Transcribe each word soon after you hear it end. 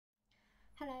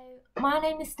Hello, my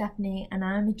name is Stephanie and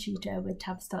I am a tutor with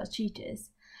Tavistock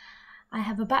Tutors. I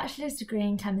have a bachelor's degree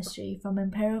in chemistry from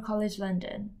Imperial College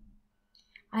London.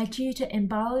 I tutor in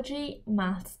biology,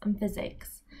 maths and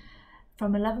physics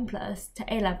from 11 plus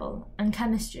to A level and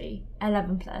chemistry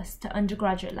 11 plus to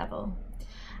undergraduate level.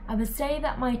 I would say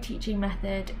that my teaching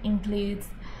method includes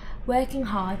working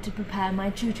hard to prepare my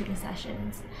tutoring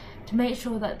sessions to make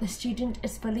sure that the student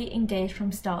is fully engaged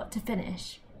from start to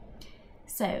finish.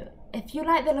 So, if you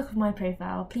like the look of my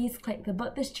profile, please click the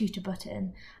Book This Tutor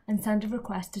button and send a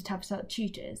request to Tavistock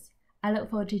Tutors. I look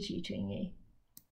forward to tutoring you.